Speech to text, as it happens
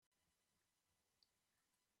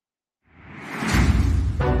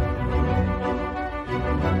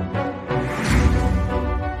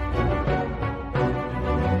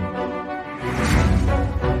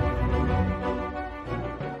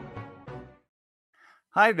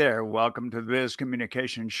Hi there. Welcome to the Biz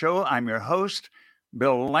Communication Show. I'm your host,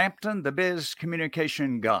 Bill Lampton, the Biz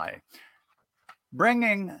Communication Guy,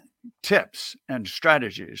 bringing tips and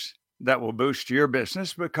strategies that will boost your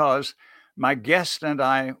business because my guest and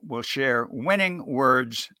I will share winning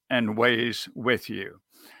words and ways with you.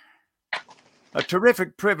 A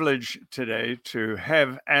terrific privilege today to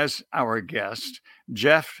have as our guest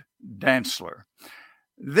Jeff Dantzler.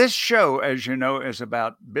 This show, as you know, is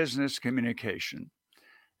about business communication.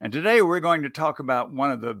 And today we're going to talk about one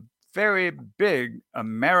of the very big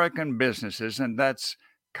American businesses, and that's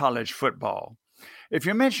college football. If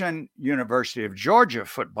you mention University of Georgia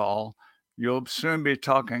football, you'll soon be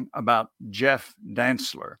talking about Jeff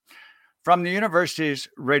Dantzler. From the university's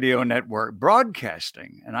radio network,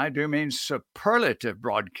 broadcasting, and I do mean superlative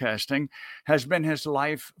broadcasting, has been his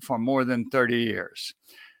life for more than 30 years.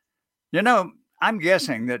 You know, I'm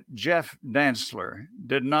guessing that Jeff Dantzler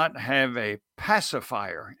did not have a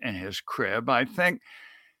pacifier in his crib. I think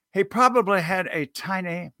he probably had a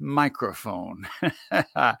tiny microphone,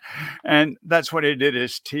 and that's what he did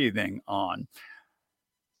his teething on.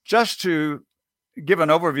 Just to give an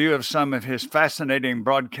overview of some of his fascinating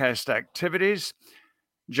broadcast activities,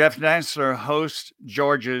 Jeff Dantzler hosts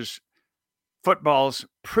Georgia's football's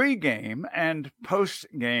pregame and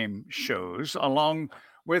postgame shows, along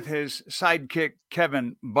with his sidekick,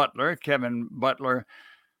 Kevin Butler. Kevin Butler,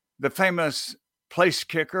 the famous place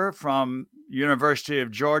kicker from University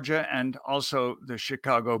of Georgia and also the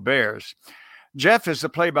Chicago Bears. Jeff is the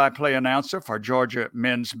play-by-play announcer for Georgia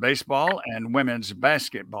men's baseball and women's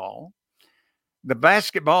basketball, the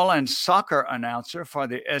basketball and soccer announcer for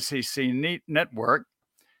the SEC Network.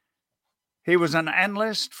 He was an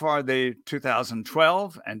analyst for the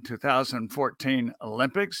 2012 and 2014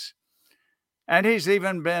 Olympics. And he's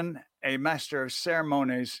even been a Master of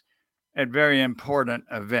Ceremonies at very important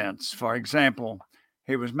events. For example,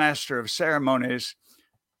 he was Master of Ceremonies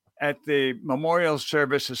at the memorial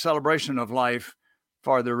service, a celebration of life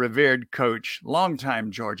for the revered coach,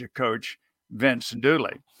 longtime Georgia coach, Vince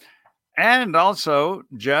Dooley. And also,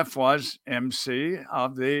 Jeff was MC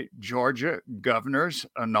of the Georgia governor's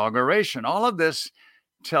inauguration. All of this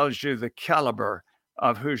tells you the caliber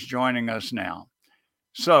of who's joining us now.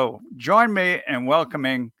 So join me in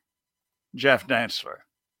welcoming Jeff Dantzler.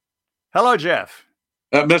 Hello, Jeff.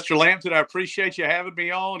 Mr. Lampton, I appreciate you having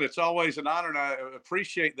me on. It's always an honor, and I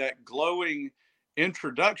appreciate that glowing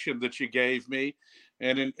introduction that you gave me.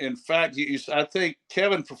 And in fact, I think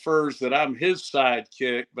Kevin prefers that I'm his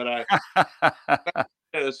sidekick, but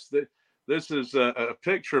this is a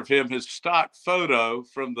picture of him, his stock photo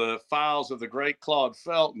from the files of the great Claude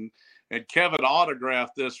Felton. And Kevin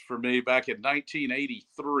autographed this for me back in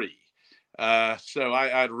 1983. So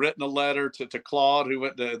I'd written a letter to Claude, who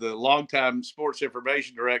went to the longtime sports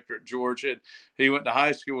information director at Georgia. He went to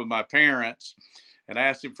high school with my parents and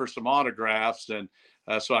asked him for some autographs. And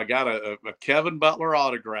so I got a Kevin Butler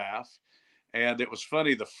autograph. And it was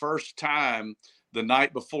funny, the first time the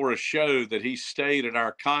night before a show that he stayed at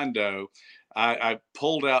our condo, I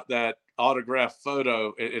pulled out that autograph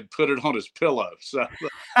photo and put it on his pillow. So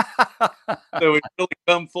we really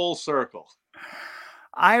come full circle.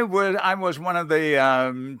 I was one of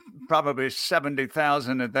the probably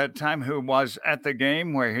 70,000 at that time who was at the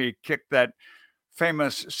game where he kicked that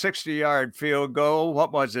famous 60-yard field goal.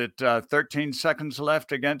 What was it? 13 seconds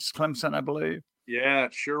left against Clemson, I believe. Yeah,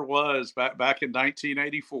 it sure was back in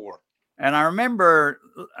 1984. And I remember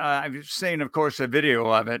I've seen, of course, a video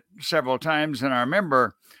of it several times, and I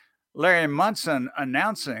remember Larry Munson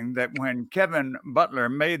announcing that when Kevin Butler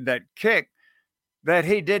made that kick, that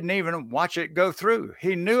he didn't even watch it go through.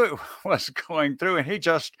 He knew it was going through, and he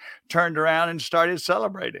just turned around and started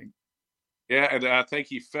celebrating. Yeah, and I think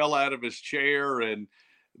he fell out of his chair. And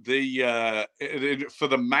for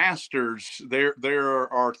the Masters,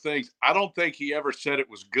 there are things. I don't think he ever said it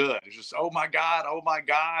was good. It's just, oh my God.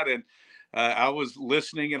 And I was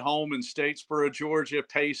listening at home in Statesboro, Georgia,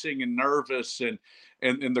 pacing and nervous, and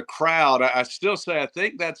the crowd. I still say I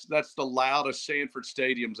think that's the loudest Sanford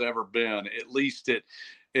Stadium's ever been, at least at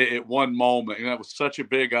one moment. And that was such a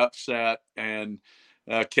big upset. And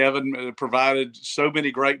Kevin provided so many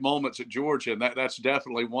great moments at Georgia, and that's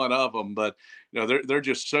definitely one of them. But there are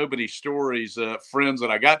just so many stories. Friends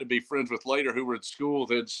that I got to be friends with later who were at school,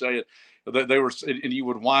 they'd say it. They were, and you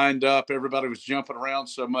would wind up. Everybody was jumping around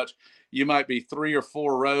so much. You might be 3 or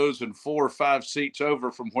 4 rows and 4 or 5 seats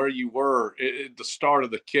over from where you were at the start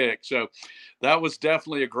of the kick. So that was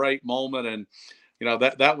definitely a great moment. And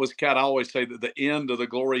that was kind of, I always say, that the end of the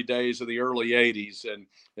glory days of the early 80s. And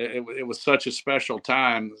it was such a special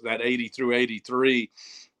time, that 80 through 83.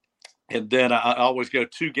 And then I always go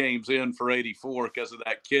 2 games in for 84 because of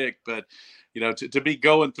that kick. But, to be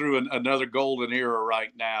going through another golden era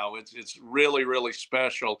right now, it's really, really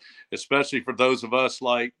special, especially for those of us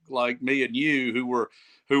like me and you who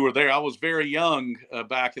were there. I was very young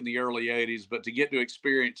back in the early 80s, but to get to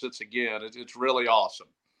experience this again, it's really awesome.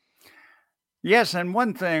 Yes, and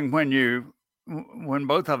one thing when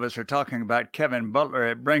both of us are talking about Kevin Butler,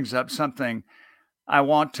 it brings up something I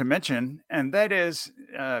want to mention, and that is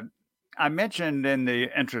I mentioned in the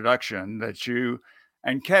introduction that you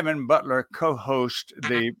and Kevin Butler co-host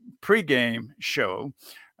the pregame show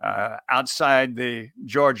outside the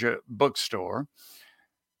Georgia bookstore,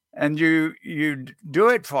 and you do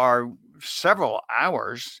it for several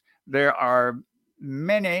hours. There are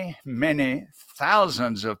many, many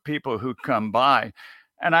thousands of people who come by,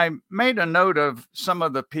 and I made a note of some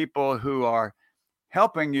of the people who are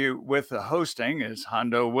helping you with the hosting is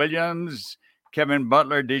Hondo Williams, Kevin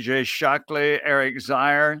Butler, DJ Shockley, Eric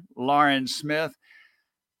Zier, Lauren Smith.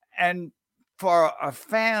 And for a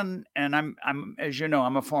fan, and I'm as you know,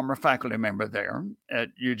 I'm a former faculty member there at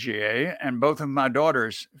UGA, and both of my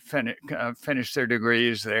daughters finished their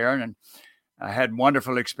degrees there, and I had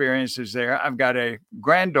wonderful experiences there. I've got a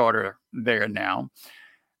granddaughter there now.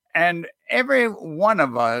 And every one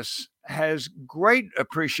of us has great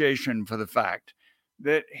appreciation for the fact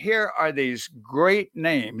that here are these great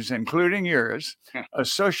names, including yours,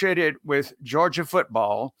 associated with Georgia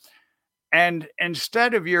football. And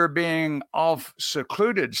instead of your being off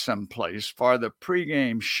secluded someplace for the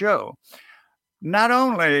pregame show, not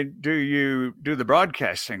only do you do the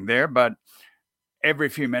broadcasting there, but every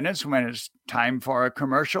few minutes when it's time for a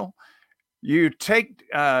commercial, you take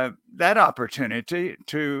that opportunity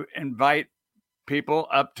to invite people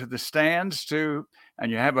up to the stands and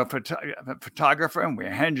you have a photographer, and we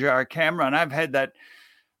hand you our camera. And I've had that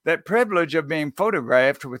privilege of being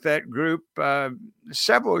photographed with that group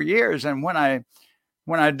several years. And when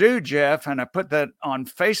I do, Jeff, and I put that on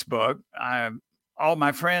Facebook, all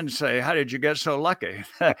my friends say, "How did you get so lucky?"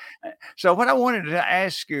 So what I wanted to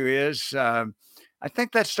ask you is, I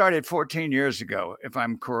think that started 14 years ago, if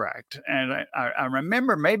I'm correct. And I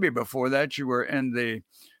remember maybe before that you were in the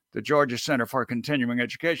Georgia Center for Continuing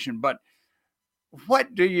Education. But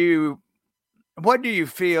what do you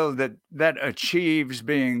feel that achieves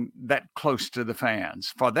being that close to the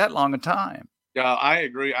fans for that long a time? Yeah, I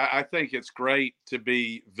agree. I think it's great to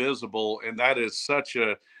be visible, and that is such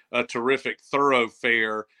a terrific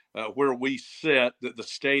thoroughfare where we sit. The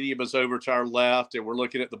stadium is over to our left, and we're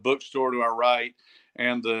looking at the bookstore to our right,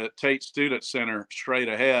 and the Tate Student Center straight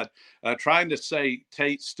ahead. Trying to say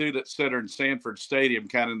Tate Student Center and Sanford Stadium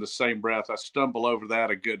kind of in the same breath, I stumble over that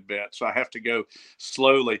a good bit, so I have to go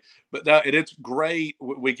slowly. But it's great.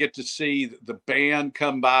 We get to see the band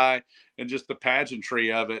come by and just the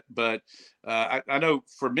pageantry of it. But I know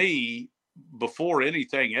for me, before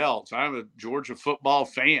anything else, I'm a Georgia football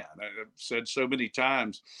fan. I've said so many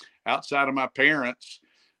times, outside of my parents,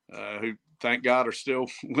 who thank God are still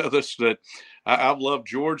with us, that I've loved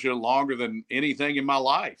Georgia longer than anything in my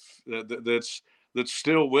life that's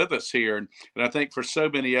still with us here. And I think for so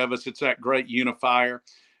many of us, it's that great unifier,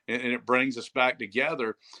 and it brings us back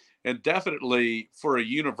together. And definitely for a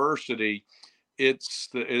university, it's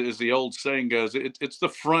as the old saying goes, it's the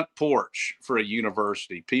front porch for a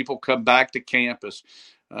university. People come back to campus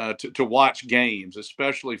to watch games,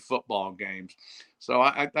 especially football games. So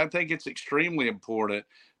I think it's extremely important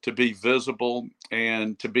to be visible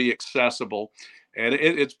and to be accessible. And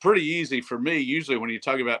it's pretty easy for me. Usually when you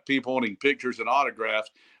talk about people wanting pictures and autographs,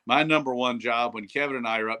 my number one job when Kevin and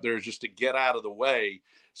I are up there is just to get out of the way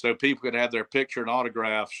so people could have their picture and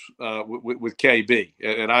autographs with KB.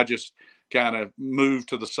 And I just kind of move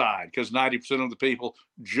to the side because 90% of the people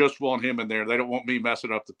just want him in there. They don't want me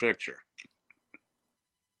messing up the picture.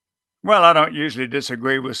 Well, I don't usually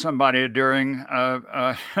disagree with somebody during, and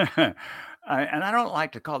I don't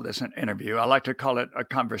like to call this an interview. I like to call it a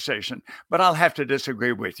conversation, but I'll have to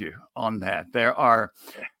disagree with you on that. There are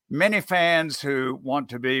many fans who want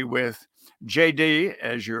to be with JD,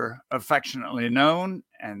 as you're affectionately known,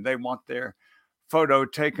 and they want their photo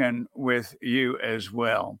taken with you as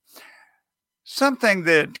well. Something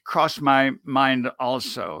that crossed my mind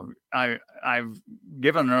also, I've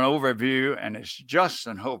given an overview, and it's just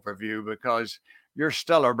an overview because your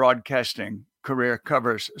stellar broadcasting career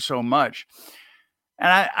covers so much.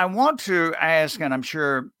 And I want to ask, and I'm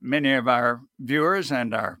sure many of our viewers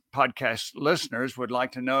and our podcast listeners would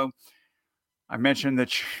like to know, I mentioned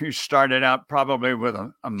that you started out probably with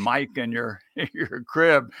a mic in your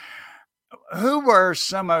crib. Who were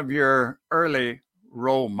some of your early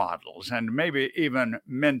role models and maybe even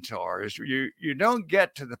mentors. You don't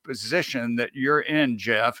get to the position that you're in,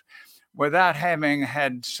 Jeff, without having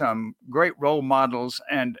had some great role models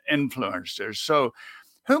and influencers. So,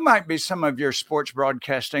 who might be some of your sports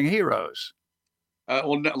broadcasting heroes?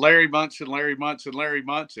 Well, Larry Munson.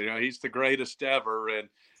 You know, he's the greatest ever. And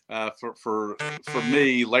for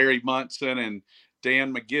me, Larry Munson and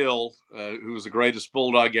Dan McGill, who was the greatest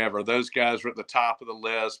Bulldog ever. Those guys were at the top of the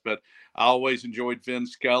list. But I always enjoyed Vin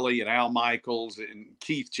Scully and Al Michaels and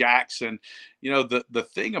Keith Jackson. You know, the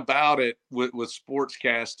thing about it with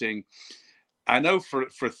sportscasting, I know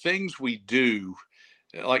for things we do,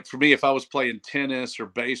 like for me, if I was playing tennis or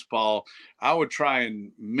baseball, I would try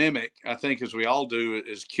and mimic, I think as we all do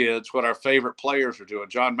as kids, what our favorite players are doing.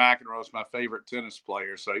 John McEnroe was my favorite tennis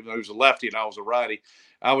player. So even though he was a lefty and I was a righty,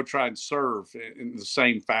 I would try and serve in the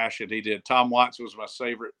same fashion he did. Tom Watson was my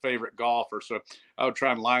favorite golfer. So I would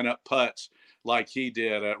try and line up putts like he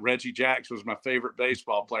did. Reggie Jackson was my favorite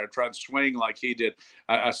baseball player. Tried to swing like he did.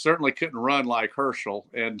 I certainly couldn't run like Herschel.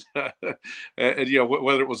 And, and you know,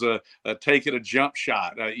 whether it was a taking a jump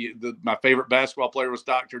shot. My favorite basketball player was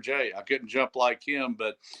Dr. J. I couldn't jump like him,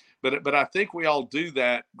 but I think we all do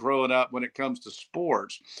that growing up when it comes to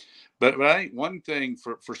sports. But I think one thing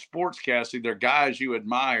for sportscasting, they're guys you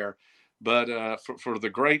admire. But for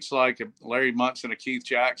the greats like Larry Munson and Keith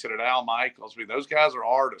Jackson and Al Michaels, I mean, those guys are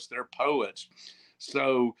artists. They're poets.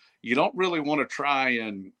 So you don't really want to try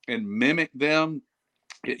and mimic them.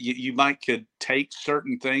 You might could take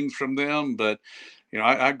certain things from them, but you know,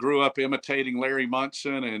 I grew up imitating Larry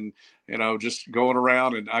Munson and, you know, just going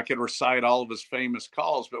around and I could recite all of his famous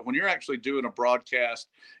calls. But when you're actually doing a broadcast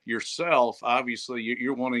yourself, obviously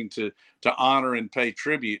you're wanting to honor and pay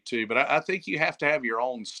tribute to. But I think you have to have your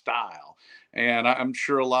own style. And I'm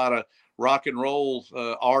sure a lot of rock and roll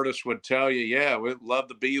artists would tell you, yeah, we love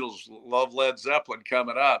the Beatles, love Led Zeppelin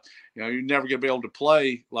coming up. You know, you're never going to be able to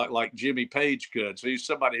play like Jimmy Page could. So he's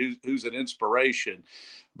somebody who's an inspiration.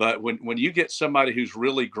 But when you get somebody who's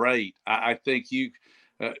really great, I think you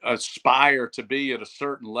aspire to be at a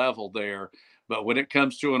certain level there. But when it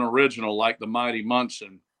comes to an original like the Mighty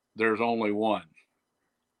Munson, there's only one.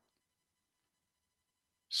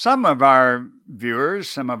 Some of our viewers,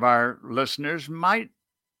 some of our listeners might,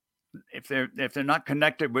 if they're not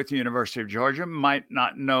connected with the University of Georgia, might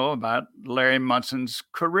not know about Larry Munson's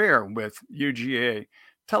career with UGA.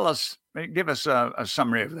 Give us a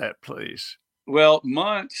summary of that, please. Well,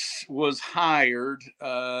 Muntz was hired.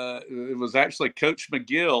 It was actually Coach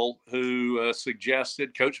McGill who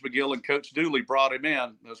suggested. Coach McGill and Coach Dooley brought him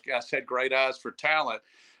in. Those guys had great eyes for talent.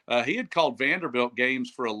 He had called Vanderbilt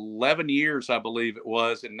games for 11 years, I believe it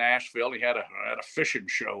was, in Nashville. He had a fishing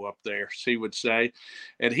show up there, as he would say.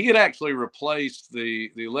 And he had actually replaced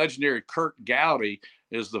the legendary Kurt Gowdy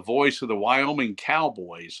as the voice of the Wyoming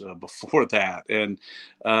Cowboys before that. And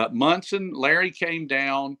Larry came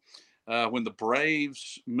down when the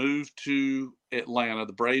Braves moved to Atlanta,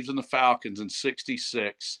 the Braves and the Falcons in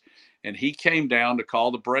 '66. And he came down to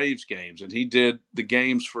call the Braves games. And he did the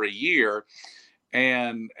games for a year.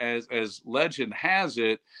 And as legend has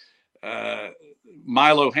it,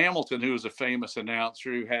 Milo Hamilton, who was a famous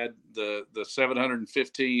announcer who had the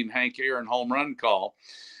 715 Hank Aaron home run call,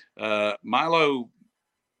 Milo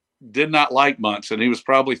did not like Munson. He was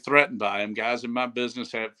probably threatened by him. Guys in my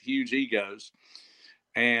business have huge egos.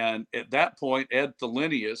 And at that point, Ed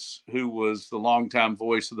Thelenius, who was the longtime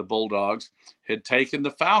voice of the Bulldogs, had taken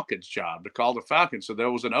the Falcons job to call the Falcons. So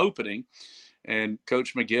there was an opening. And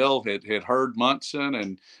Coach McGill had heard Munson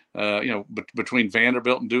and, between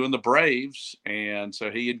Vanderbilt and doing the Braves. And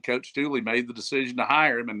so he and Coach Dooley made the decision to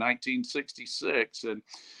hire him in 1966. And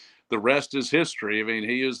the rest is history. I mean,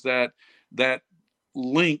 he is that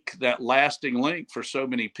link, that lasting link for so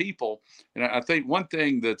many people. And I think one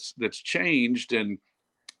thing that's changed, and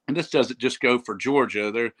this doesn't just go for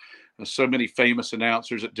Georgia. There are so many famous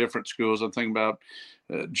announcers at different schools. I'm thinking about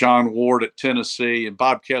John Ward at Tennessee and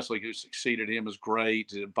Bob Kessley, who succeeded him, is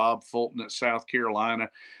great. Bob Fulton at South Carolina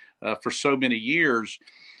for so many years,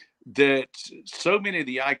 that so many of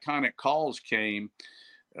the iconic calls came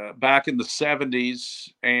back in the 70s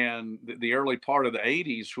and the early part of the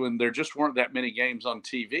 80s, when there just weren't that many games on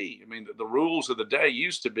TV. I mean, the rules of the day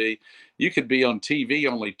used to be you could be on TV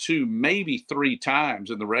only 2, maybe 3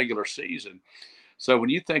 times in the regular season. So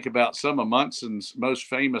when you think about some of Munson's most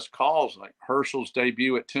famous calls, like Herschel's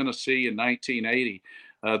debut at Tennessee in 1980,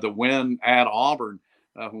 the win at Auburn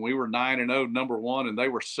when we were 9-0, number one, and they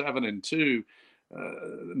were 7-2.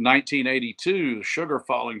 1982, Sugar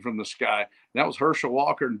Falling from the Sky. That was Herschel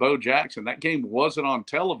Walker and Bo Jackson. That game wasn't on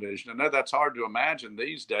television. I know that's hard to imagine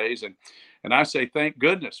these days. And I say thank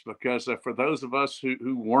goodness, because for those of us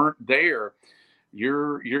who weren't there,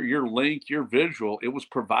 your link, your visual, it was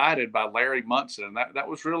provided by Larry Munson. And that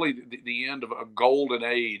was really the end of a golden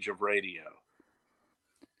age of radio.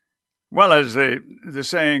 Well, as the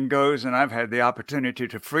saying goes, and I've had the opportunity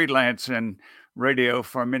to freelance in radio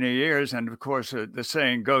for many years, and of course the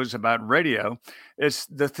saying goes about radio, it's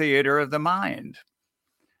the theater of the mind.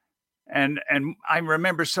 And I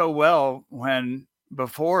remember so well when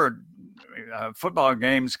before football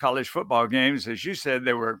games, college football games, as you said,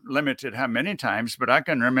 they were limited how many times, but I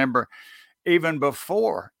can remember even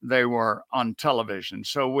before they were on television.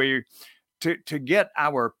 So to get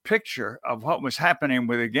our picture of what was happening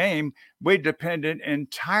with the game, we depended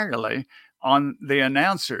entirely on the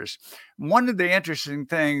announcers. One of the interesting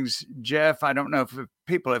things, Jeff, I don't know if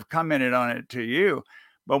people have commented on it to you,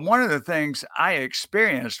 but one of the things I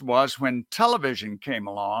experienced was when television came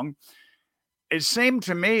along, it seemed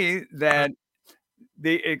to me that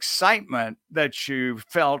the excitement that you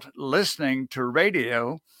felt listening to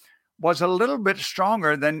radio was a little bit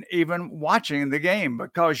stronger than even watching the game,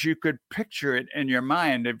 because you could picture it in your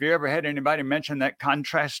mind. Have you ever had anybody mention that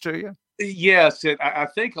contrast to you? Yes, I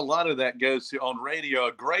think a lot of that goes to on radio.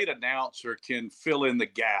 A great announcer can fill in the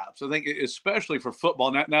gaps. I think especially for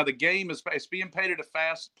football. Now the game is being played at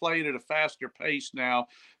a faster pace now.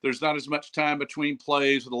 There's not as much time between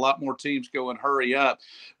plays, with a lot more teams going hurry up.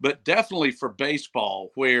 But definitely for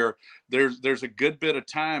baseball, where there's a good bit of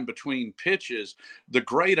time between pitches, the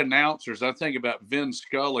great announcers, I think about Vin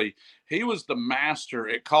Scully. He was the master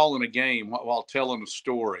at calling a game while telling a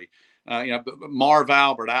story. Marv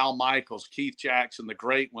Albert, Al Michaels, Keith Jackson, the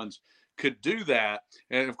great ones could do that.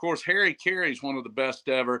 And of course, Harry Carey's one of the best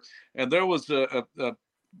ever. And there was a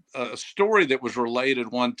story that was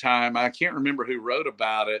related one time. I can't remember who wrote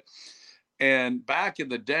about it. And back in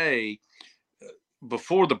the day,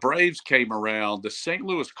 before the Braves came around, the St.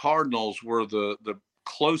 Louis Cardinals were the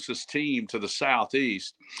closest team to the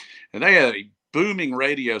Southeast. And they had a booming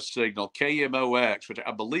radio signal, KMOX, which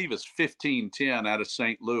I believe is 1510 out of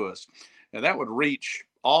St. Louis. And that would reach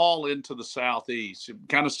all into the Southeast,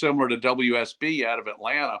 kind of similar to WSB out of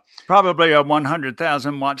Atlanta. Probably a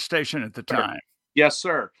 100,000 watt station at the time. Yes,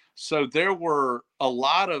 sir. So there were a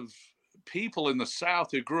lot of people in the South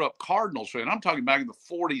who grew up Cardinals fans. I'm talking back in the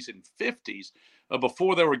 40s and 50s,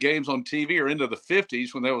 before there were games on TV, or into the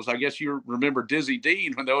 50s when there was, I guess you remember Dizzy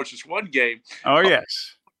Dean, when there was just one game. Oh,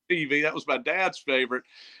 yes. TV. That was my dad's favorite.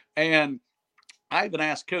 And I even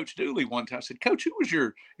asked Coach Dooley one time, I said, Coach, who was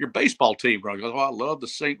your baseball team? He goes, well, I love the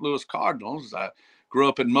St. Louis Cardinals. I grew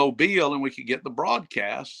up in Mobile, and we could get the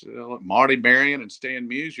broadcasts, Marty Marion and Stan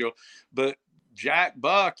Musial. But Jack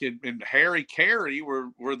Buck and Harry Carey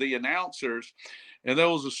were the announcers. And there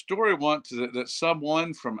was a story once that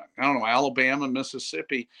someone from, I don't know, Alabama,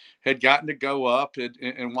 Mississippi had gotten to go up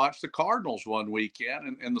and watch the Cardinals one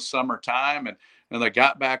weekend in the summertime. And they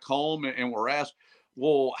got back home and were asked,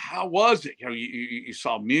 well, how was it? You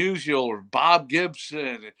saw Musial or Bob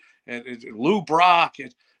Gibson and Lou Brock.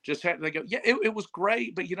 And they go, yeah, it was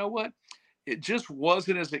great. But you know what? It just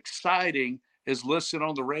wasn't as exciting as listening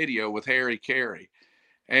on the radio with Harry Carey.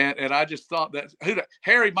 And I just thought that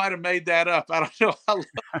Harry might have made that up. I don't know. I love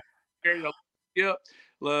Harry,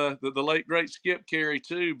 the late great Skip Carey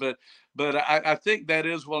too. But I think that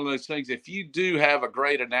is one of those things. If you do have a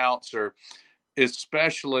great announcer,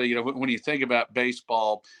 especially when you think about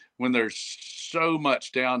baseball, when there's so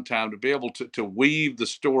much downtime, to be able to weave the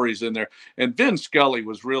stories in there. And Vin Scully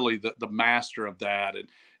was really the master of that.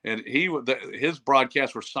 And his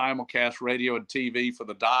broadcasts were simulcast radio and TV for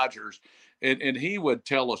the Dodgers. And he would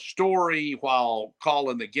tell a story while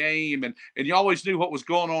calling the game, and you always knew what was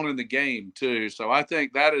going on in the game too. So I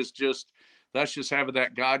think that's just having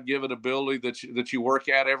that God-given ability that you work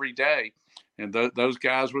at every day. And those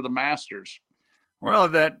guys were the masters. Well,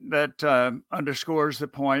 that underscores the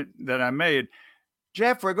point that I made.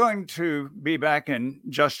 Jeff, we're going to be back in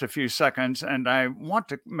just a few seconds, and I want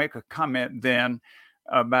to make a comment then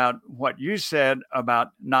about what you said about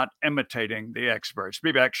not imitating the experts.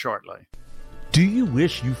 Be back shortly. Do you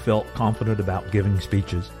wish you felt confident about giving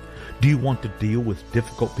speeches? Do you want to deal with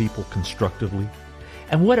difficult people constructively?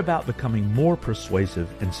 And what about becoming more persuasive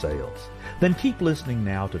in sales? Then keep listening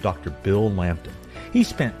now to Dr. Bill Lampton. He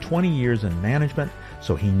spent 20 years in management,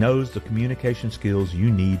 so he knows the communication skills you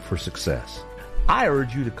need for success. I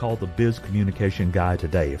urge you to call the Biz Communication Guy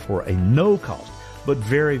today for a no-cost but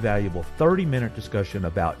very valuable 30-minute discussion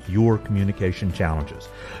about your communication challenges.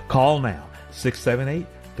 Call now,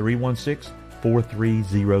 678-316-3000.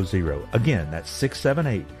 678-316-4300. Again, that's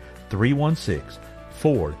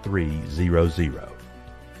 678-316-4300.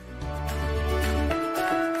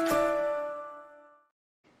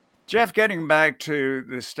 Jeff, getting back to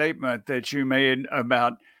the statement that you made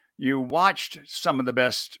about you watched some of the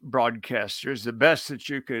best broadcasters, the best that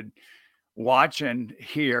you could watch and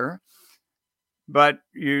hear, but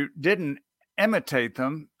you didn't imitate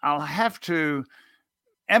them. I'll have to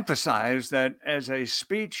emphasize that as a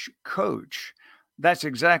speech coach, that's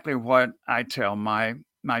exactly what I tell my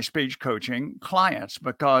speech coaching clients,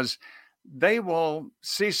 because they will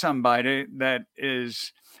see somebody that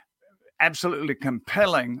is absolutely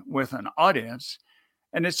compelling with an audience,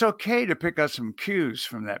 and it's okay to pick up some cues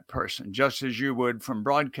from that person, just as you would from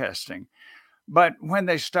broadcasting. But when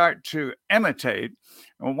they start to imitate,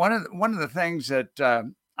 one of the things that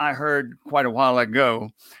I heard quite a while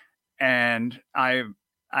ago, and I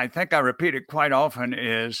think I repeat it quite often,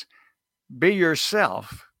 is be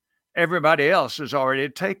yourself. Everybody else is already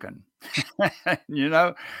taken.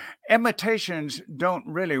 Imitations don't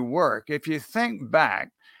really work. If you think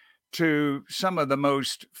back to some of the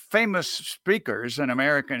most famous speakers in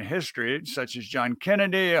American history, such as John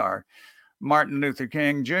Kennedy or Martin Luther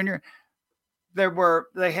King Jr.,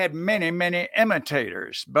 they had many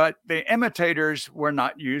imitators, but the imitators were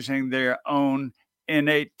not using their own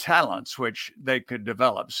innate talents, which they could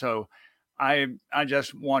develop. So I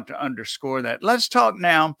just want to underscore that. Let's talk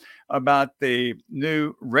now about the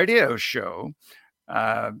new radio show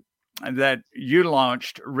that you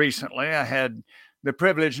launched recently. I had the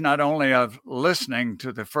privilege not only of listening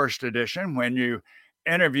to the first edition when you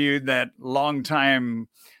interviewed that longtime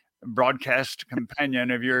broadcast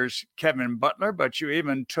companion of yours, Kevin Butler, but you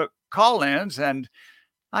even took call-ins, and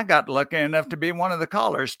I got lucky enough to be one of the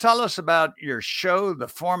callers. Tell us about your show, the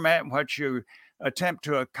format, what you attempt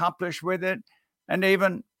to accomplish with it, and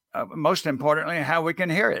even, most importantly, how we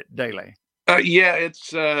can hear it daily.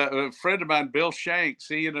 It's a friend of mine, Bill Shanks.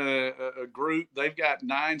 He and a group, they've got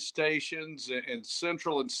 9 stations in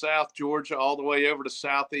central and south Georgia, all the way over to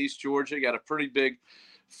southeast Georgia. Got a pretty big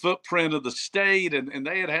footprint of the state, and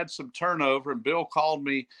they had some turnover. And Bill called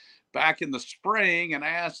me back in the spring and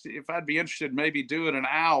asked if I'd be interested in maybe doing an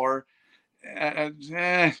hour. I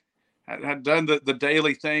had done the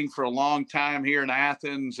daily thing for a long time here in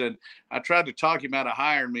Athens, and I tried to talk him out of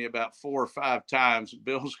hiring me about 4 or 5 times.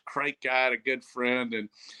 Bill's a great guy, a good friend, and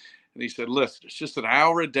he said, "Listen, it's just an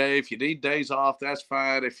hour a day. If you need days off, that's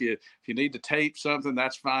fine. If you need to tape something,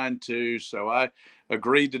 that's fine too." So I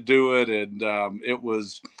agreed to do it, and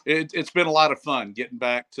it's been a lot of fun getting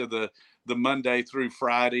back to the Monday through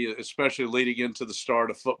Friday, especially leading into the start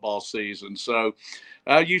of football season. So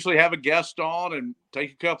I usually have a guest on and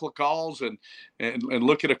take a couple of calls and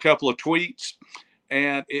look at a couple of tweets.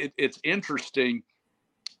 And it's interesting.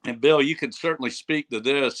 And Bill, you can certainly speak to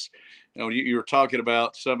this. You were talking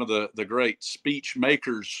about some of the great speech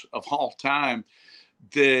makers of all time,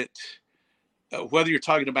 that whether you're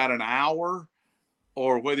talking about an hour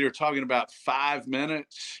or whether you're talking about 5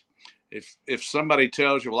 minutes, if somebody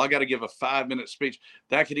tells you, well, I got to give a 5-minute speech,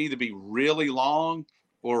 that could either be really long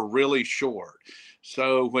or really short.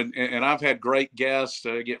 So and I've had great guests,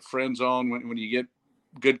 get friends on when you get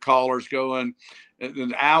good callers going,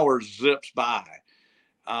 an hour zips by.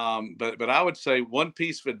 But I would say one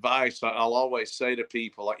piece of advice I'll always say to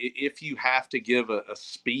people, if you have to give a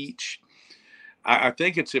speech, I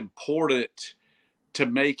think it's important to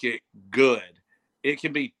make it good. It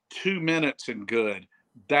can be 2 minutes and good.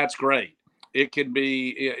 That's great. It can be,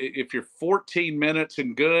 if you're 14 minutes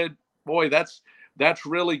and good, boy, that's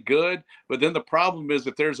really good. But then the problem is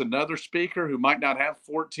if there's another speaker who might not have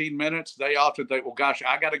 14 minutes, they often think, well, gosh,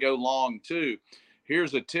 I got to go long too.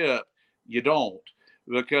 Here's a tip. You don't.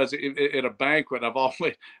 Because at a banquet,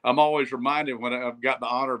 I'm always reminded when I've got the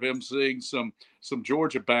honor of emceeing some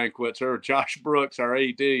Georgia banquets, or Josh Brooks, our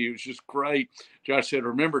AD, who was just great. Josh said,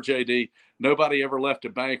 "Remember, JD, nobody ever left a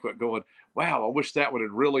banquet going, wow, I wish that would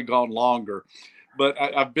have really gone longer." But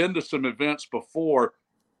I've been to some events before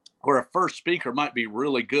where a first speaker might be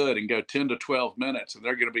really good and go 10 to 12 minutes, and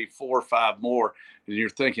they're going to be 4 or 5 more. And you're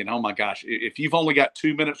thinking, oh my gosh, if you've only got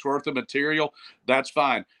 2 minutes worth of material, that's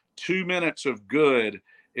fine. 2 minutes of good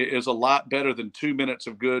is a lot better than 2 minutes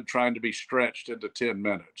of good trying to be stretched into 10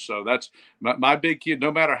 minutes. So that's my big key.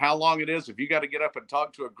 No matter how long it is, if you got to get up and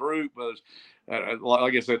talk to a group,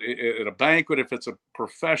 like I said, at a banquet, if it's a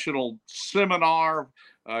professional seminar,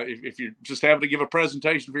 if you're just having to give a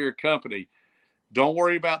presentation for your company, don't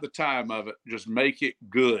worry about the time of it. Just make it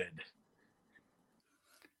good.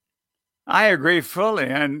 I agree fully.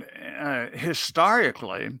 And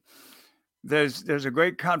historically, there's a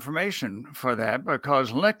great confirmation for that,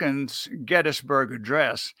 because Lincoln's Gettysburg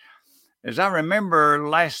Address, as I remember,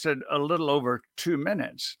 lasted a little over 2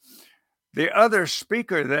 minutes. The other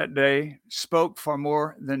speaker that day spoke for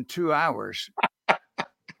more than 2 hours.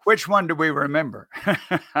 Which one do we remember?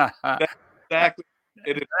 Exactly.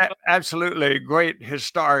 It is absolutely great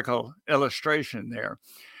historical illustration there.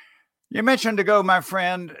 You mentioned ago, my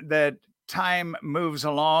friend, that time moves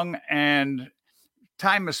along, and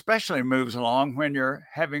time especially moves along when you're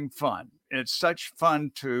having fun. It's such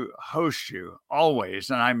fun to host you always,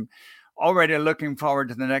 and I'm already looking forward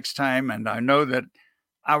to the next time, and I know that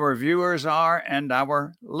our viewers are and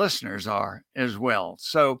our listeners are as well.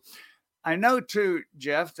 So I know too,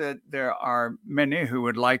 Jeff, that there are many who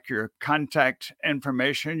would like your contact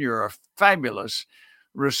information. You're a fabulous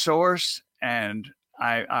resource, and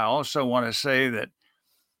I also want to say that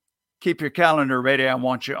keep your calendar ready. I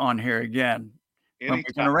want you on here again when we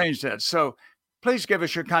can arrange that. So please give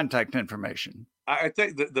us your contact information. I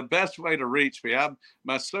think the best way to reach me,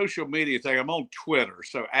 my social media thing, I'm on Twitter.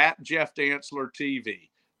 So at Jeff Dantzler TV.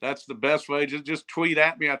 That's the best way. Just tweet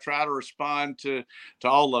at me. I try to respond to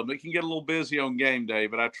all of them. It can get a little busy on game day,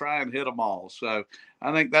 but I try and hit them all. So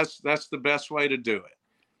I think that's the best way to do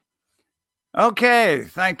it. Okay,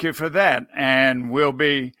 thank you for that. And we'll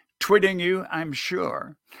be tweeting you, I'm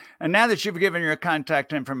sure. And now that you've given your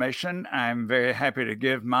contact information, I'm very happy to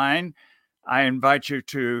give mine. I invite you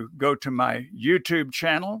to go to my YouTube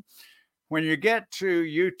channel. When you get to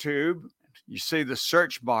YouTube, you see the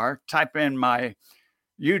search bar, type in my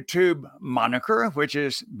YouTube moniker, which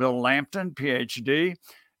is Bill Lampton Ph.D.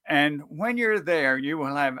 And when you're there, you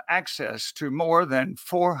will have access to more than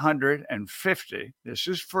 450, this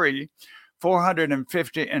is free,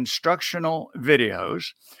 450 instructional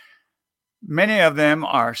videos. Many of them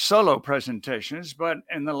are solo presentations, but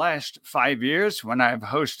in the last 5 years, when I've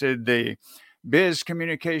hosted the Biz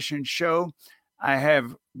Communication Show, I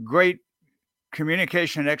have great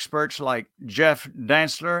communication experts like Jeff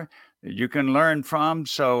Dantzler that you can learn from.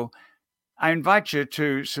 So I invite you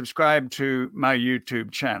to subscribe to my YouTube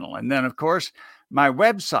channel. And then, of course, my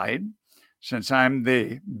website, since I'm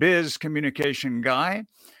the Biz Communication guy,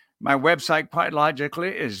 my website, quite logically,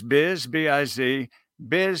 is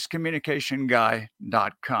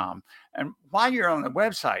bizcommunicationguy.com. And while you're on the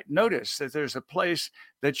website, notice that there's a place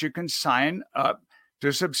that you can sign up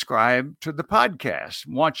to subscribe to the podcast.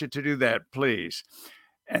 I want you to do that, please.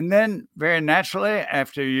 And then very naturally,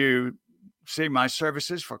 after you see my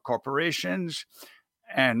services for corporations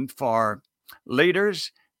and for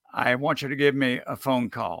leaders, I want you to give me a phone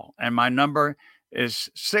call. And my number is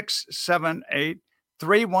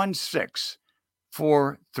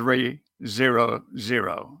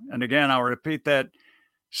 678-316-4300. And again, I'll repeat that,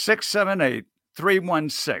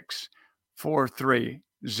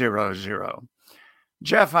 678-316-4300.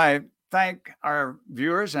 Jeff, I thank our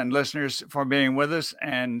viewers and listeners for being with us.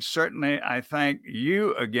 And certainly I thank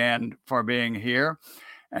you again for being here.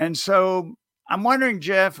 And so I'm wondering,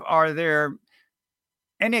 Jeff, are there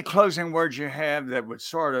any closing words you have that would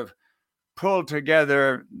sort of pull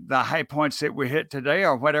together the high points that we hit today,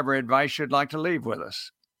 or whatever advice you'd like to leave with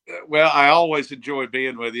us? Well, I always enjoy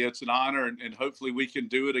being with you. It's an honor, and hopefully we can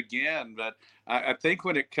do it again. But I think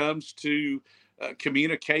when it comes to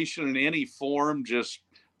communication in any form, just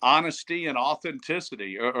honesty and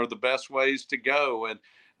authenticity are the best ways to go. And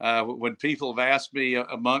when people have asked me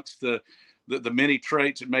amongst the many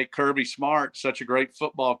traits that make Kirby Smart such a great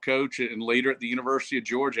football coach and leader at the University of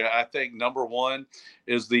Georgia, I think number one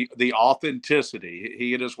is the authenticity.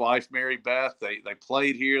 He and his wife, Mary Beth, they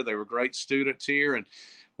played here. They were great students here. And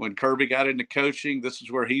when Kirby got into coaching, this is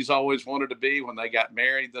where he's always wanted to be. When they got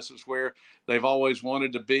married, this is where they've always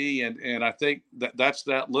wanted to be. And I think that's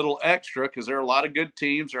that little extra, because there are a lot of good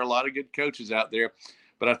teams. There are a lot of good coaches out there.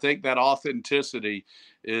 But I think that authenticity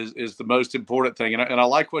is the most important thing. And I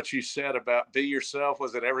like what you said about be yourself,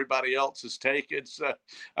 was that everybody else is taken. So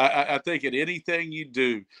I think in anything you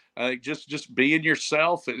do, just being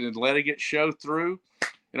yourself and letting it show through.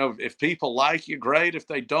 You know, if people like you, great. If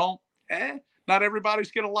they don't, not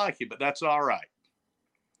everybody's going to like you, but that's all right.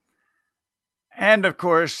 And of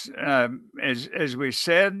course, as we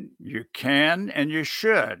said, you can and you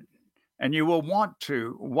should, and you will want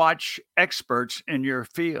to watch experts in your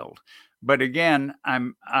field. But again,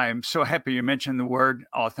 I'm so happy you mentioned the word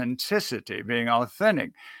authenticity, being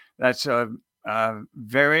authentic. That's a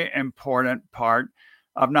very important part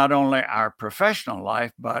of not only our professional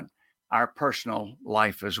life, but our personal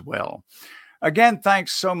life as well. Again,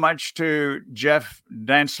 thanks so much to Jeff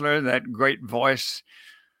Dantzler, that great voice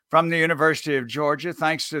from the University of Georgia.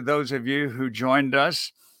 Thanks to those of you who joined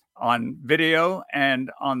us on video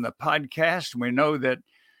and on the podcast. We know that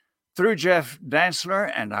through Jeff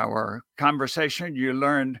Dantzler and our conversation, you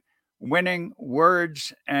learned winning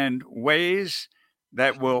words and ways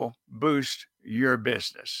that will boost your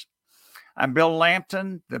business. I'm Bill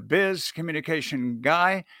Lampton, the Biz Communication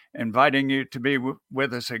Guy, inviting you to be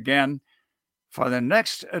with us again for the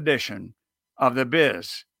next edition of the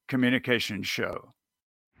Biz Communication Show.